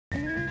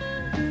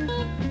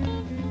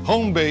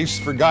Home base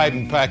for guide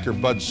and packer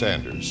Bud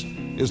Sanders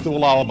is the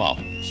Wallowa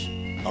Mountains,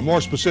 or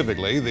more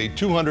specifically, the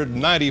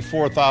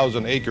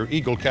 294,000-acre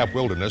Eagle Cap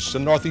Wilderness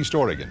in northeast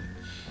Oregon,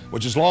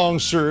 which has long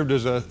served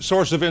as a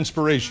source of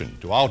inspiration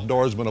to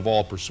outdoorsmen of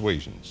all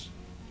persuasions.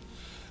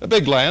 A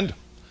big land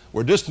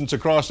where distance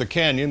across a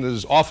canyon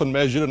is often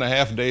measured in a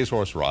half-day's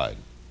horse ride.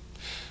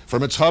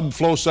 From its hub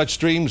flow such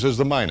streams as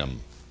the Minam,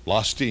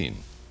 Lostine,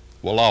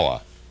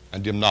 Wallowa,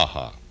 and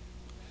Dimnaha,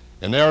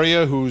 an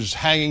area whose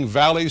hanging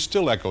valleys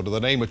still echo to the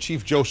name of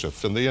Chief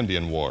Joseph in the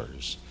Indian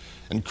Wars,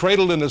 and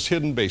cradled in its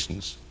hidden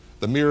basins,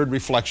 the mirrored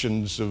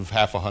reflections of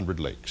half a hundred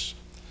lakes.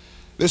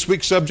 This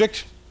week's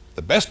subject,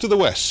 the best of the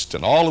West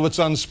and all of its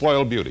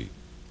unspoiled beauty,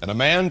 and a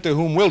man to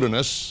whom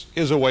wilderness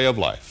is a way of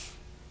life.